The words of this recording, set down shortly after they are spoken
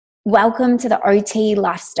Welcome to the OT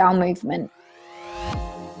lifestyle movement.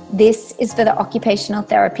 This is for the occupational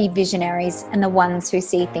therapy visionaries and the ones who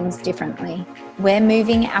see things differently. We're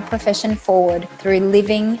moving our profession forward through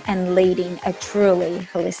living and leading a truly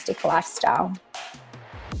holistic lifestyle.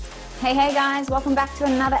 Hey guys, welcome back to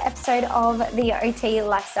another episode of the OT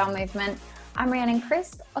lifestyle movement. I'm Rhiannon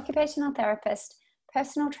Crisp, occupational therapist,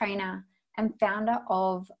 personal trainer, and founder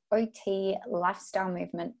of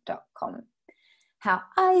OTLifestyleMovement.com. How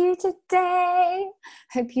are you today?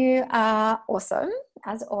 Hope you are awesome,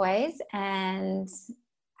 as always, and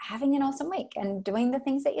having an awesome week and doing the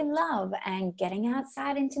things that you love and getting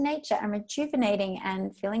outside into nature and rejuvenating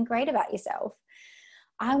and feeling great about yourself.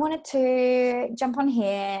 I wanted to jump on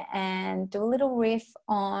here and do a little riff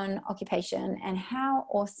on occupation and how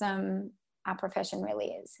awesome our profession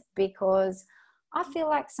really is, because I feel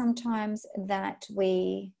like sometimes that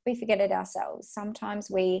we forget it ourselves.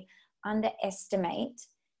 Sometimes we underestimate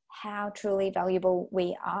how truly valuable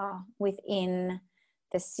we are within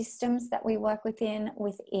the systems that we work within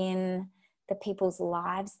the people's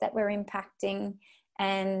lives that we're impacting.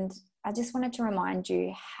 And I just wanted to remind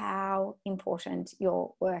you how important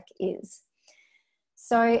your work is.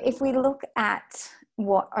 So if we look at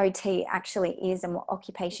what OT actually is and what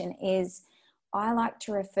occupation is, I like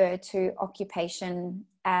to refer to occupation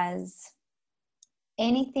as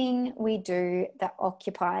anything we do that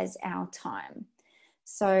occupies our time.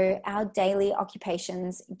 So our daily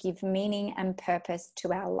occupations give meaning and purpose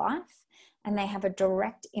to our life, and they have a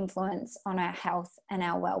direct influence on our health and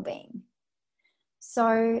our well-being.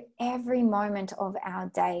 So every moment of our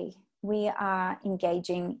day, we are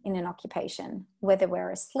engaging in an occupation. Whether we're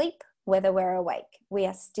asleep, whether we're awake, we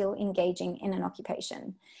are still engaging in an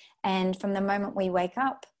occupation. And from the moment we wake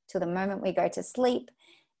up to the moment we go to sleep,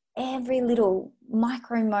 every little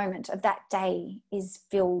micro moment of that day is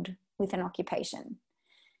filled with an occupation.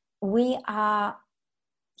 We are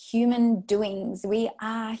human doings. We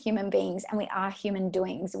are human beings and we are human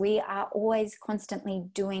doings. We are always constantly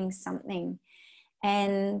doing something.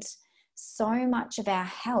 And so much of our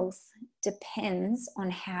health depends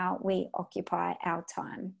on how we occupy our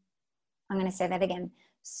time. I'm going to say that again.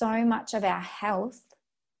 So much of our health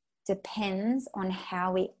depends on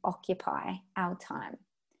how we occupy our time.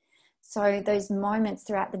 So those moments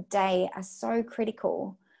throughout the day are so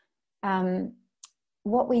critical.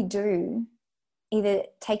 What we do either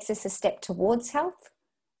takes us a step towards health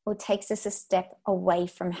or takes us a step away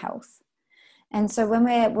from health. And so when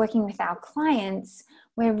we're working with our clients,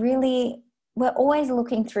 we're always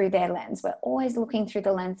looking through their lens. We're always looking through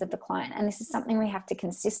the lens of the client. And this is something we have to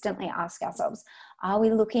consistently ask ourselves. Are we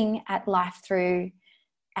looking at life through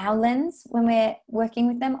our lens when we're working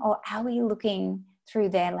with them, or are we looking through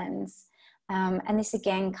their lens? And this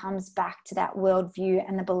again comes back to that worldview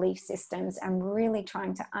and the belief systems and really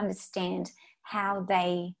trying to understand how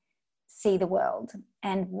they see the world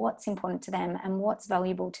and what's important to them and what's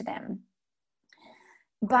valuable to them.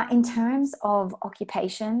 But in terms of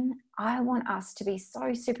occupation, I want us to be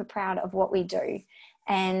so super proud of what we do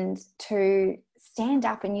and to stand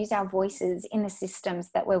up and use our voices in the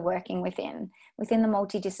systems that we're working within the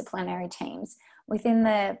multidisciplinary teams, within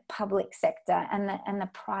the public sector and the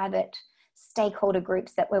private stakeholder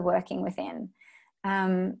groups that we're working within,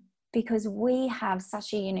 because we have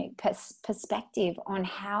such a unique perspective on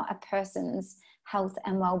how a person's health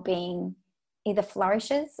and well-being either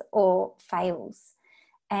flourishes or fails.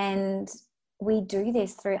 And we do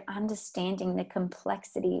this through understanding the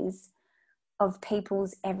complexities of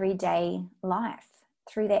people's everyday life,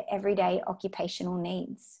 through their everyday occupational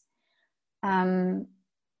needs.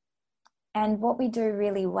 And what we do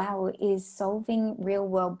really well is solving real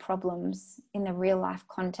world problems in the real life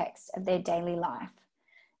context of their daily life.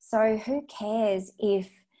 So who cares if,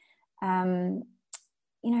 who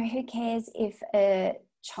cares if a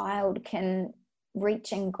child can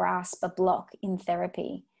reach and grasp a block in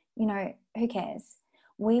therapy? Who cares?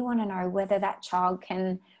 We want to know whether that child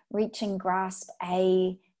can reach and grasp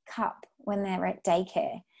a cup when they're at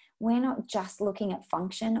daycare. We're not just looking at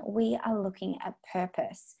function, we are looking at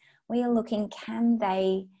purpose. We are looking, can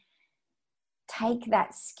they take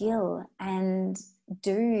that skill and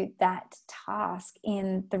do that task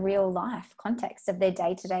in the real life context of their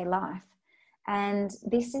day-to-day life? And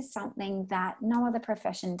this is something that no other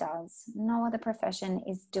profession does. No other profession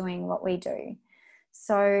is doing what we do.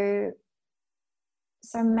 So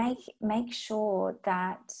make sure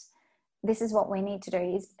that this is what we need to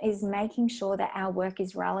do, is making sure that our work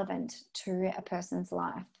is relevant to a person's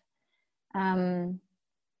life.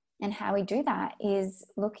 And how we do that is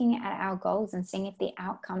looking at our goals and seeing if the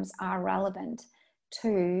outcomes are relevant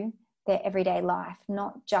to their everyday life,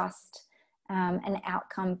 not just an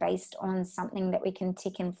outcome based on something that we can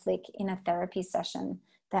tick and flick in a therapy session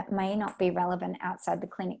that may not be relevant outside the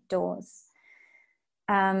clinic doors.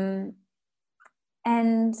 And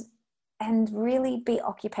really be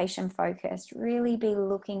occupation focused, really be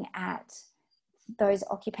looking at those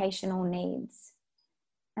occupational needs.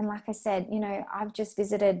 And like I said, you know, I've just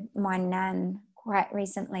visited my nan quite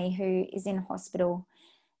recently who is in hospital,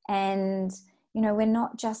 and you know, we're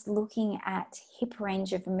not just looking at hip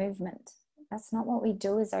range of movement. That's not what we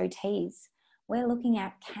do as OTs. We're looking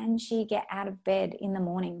at, can she get out of bed in the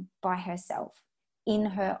morning by herself, in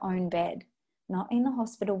her own bed, not in the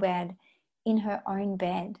hospital bed, in her own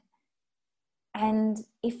bed. And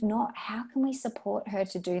if not, how can we support her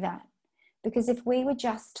to do that? Because if we were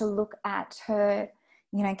just to look at her,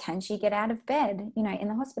 you know, can she get out of bed, you know, in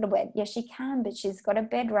the hospital bed? Yes, she can, but she's got a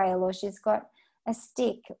bed rail, or she's got a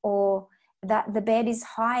stick, or that the bed is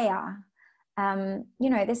higher. You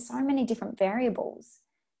know, there's so many different variables.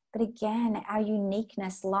 But again, our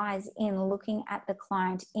uniqueness lies in looking at the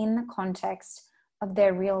client in the context of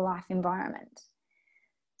their real life environment.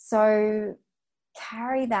 So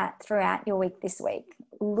carry that throughout your week this week.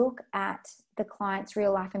 Look at the client's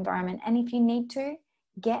real life environment. And if you need to,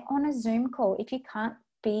 get on a Zoom call. If you can't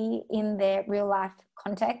be in their real life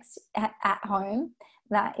context at home,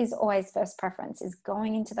 that is always first preference, is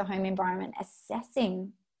going into the home environment,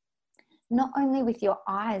 assessing not only with your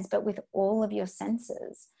eyes, but with all of your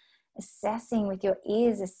senses, assessing with your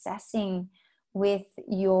ears, assessing with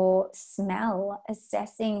your smell,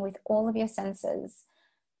 assessing with all of your senses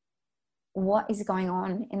what is going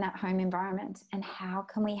on in that home environment, and how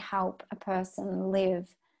can we help a person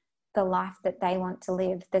live the life that they want to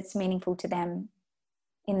live, that's meaningful to them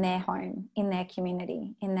in their home, in their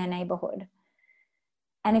community, in their neighborhood.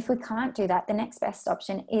 And if we can't do that, the next best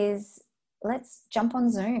option is, let's jump on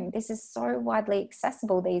Zoom. This is so widely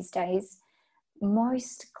accessible these days.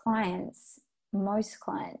 Most clients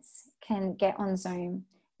can get on Zoom.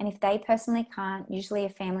 And if they personally can't, usually a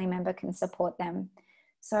family member can support them.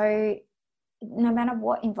 So no matter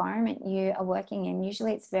what environment you are working in,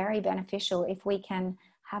 usually it's very beneficial if we can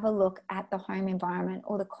have a look at the home environment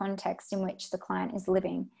or the context in which the client is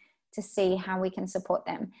living to see how we can support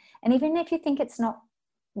them. And even if you think it's not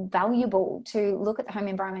valuable to look at the home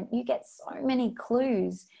environment, you get so many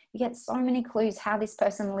clues. You get so many clues how this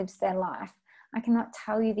person lives their life. I cannot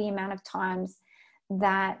tell you the amount of times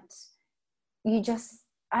that you just,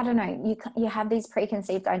 I don't know, you have these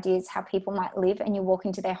preconceived ideas how people might live, and you walk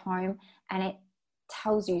into their home and it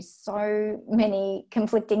tells you so many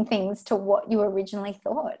conflicting things to what you originally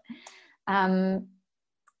thought.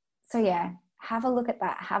 So yeah, have a look at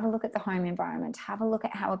that. Have a look at the home environment. Have a look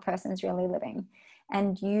at how a person's really living,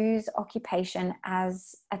 and use occupation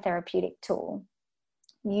as a therapeutic tool.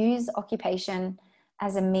 Use occupation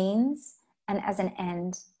as a means and as an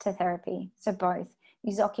end to therapy. So both.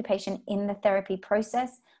 Use occupation in the therapy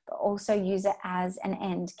process, but also use it as an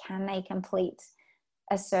end. Can they complete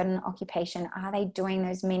a certain occupation? Are they doing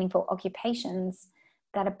those meaningful occupations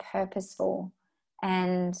that are purposeful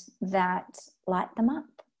and that light them up?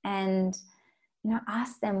 And, you know,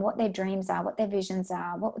 ask them what their dreams are, what their visions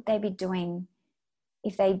are, what would they be doing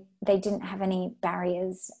if they didn't have any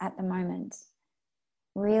barriers at the moment.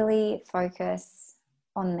 Really focus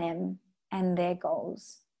on them and their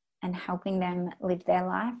goals and helping them live their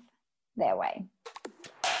life their way.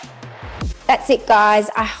 That's it, guys.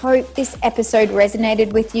 I hope this episode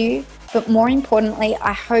resonated with you, but more importantly,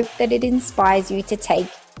 I hope that it inspires you to take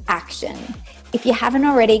action. If you haven't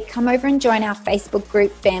already, come over and join our Facebook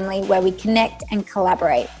group family where we connect and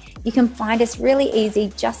collaborate. You can find us really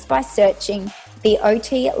easy just by searching the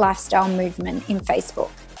OT Lifestyle Movement in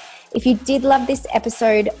Facebook. If you did love this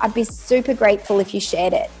episode, I'd be super grateful if you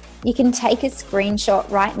shared it. You can take a screenshot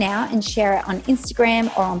right now and share it on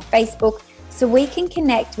Instagram or on Facebook so we can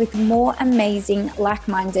connect with more amazing,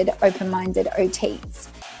 like-minded, open-minded OTs.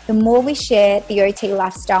 The more we share the OT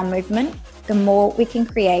Lifestyle Movement, the more we can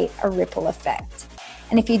create a ripple effect.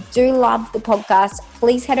 And if you do love the podcast,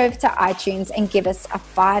 please head over to iTunes and give us a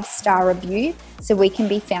 5-star review so we can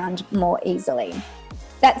be found more easily.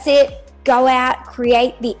 That's it. Go out,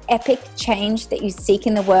 create the epic change that you seek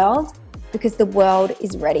in the world, because the world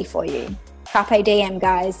is ready for you. Carpe diem,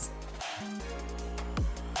 guys.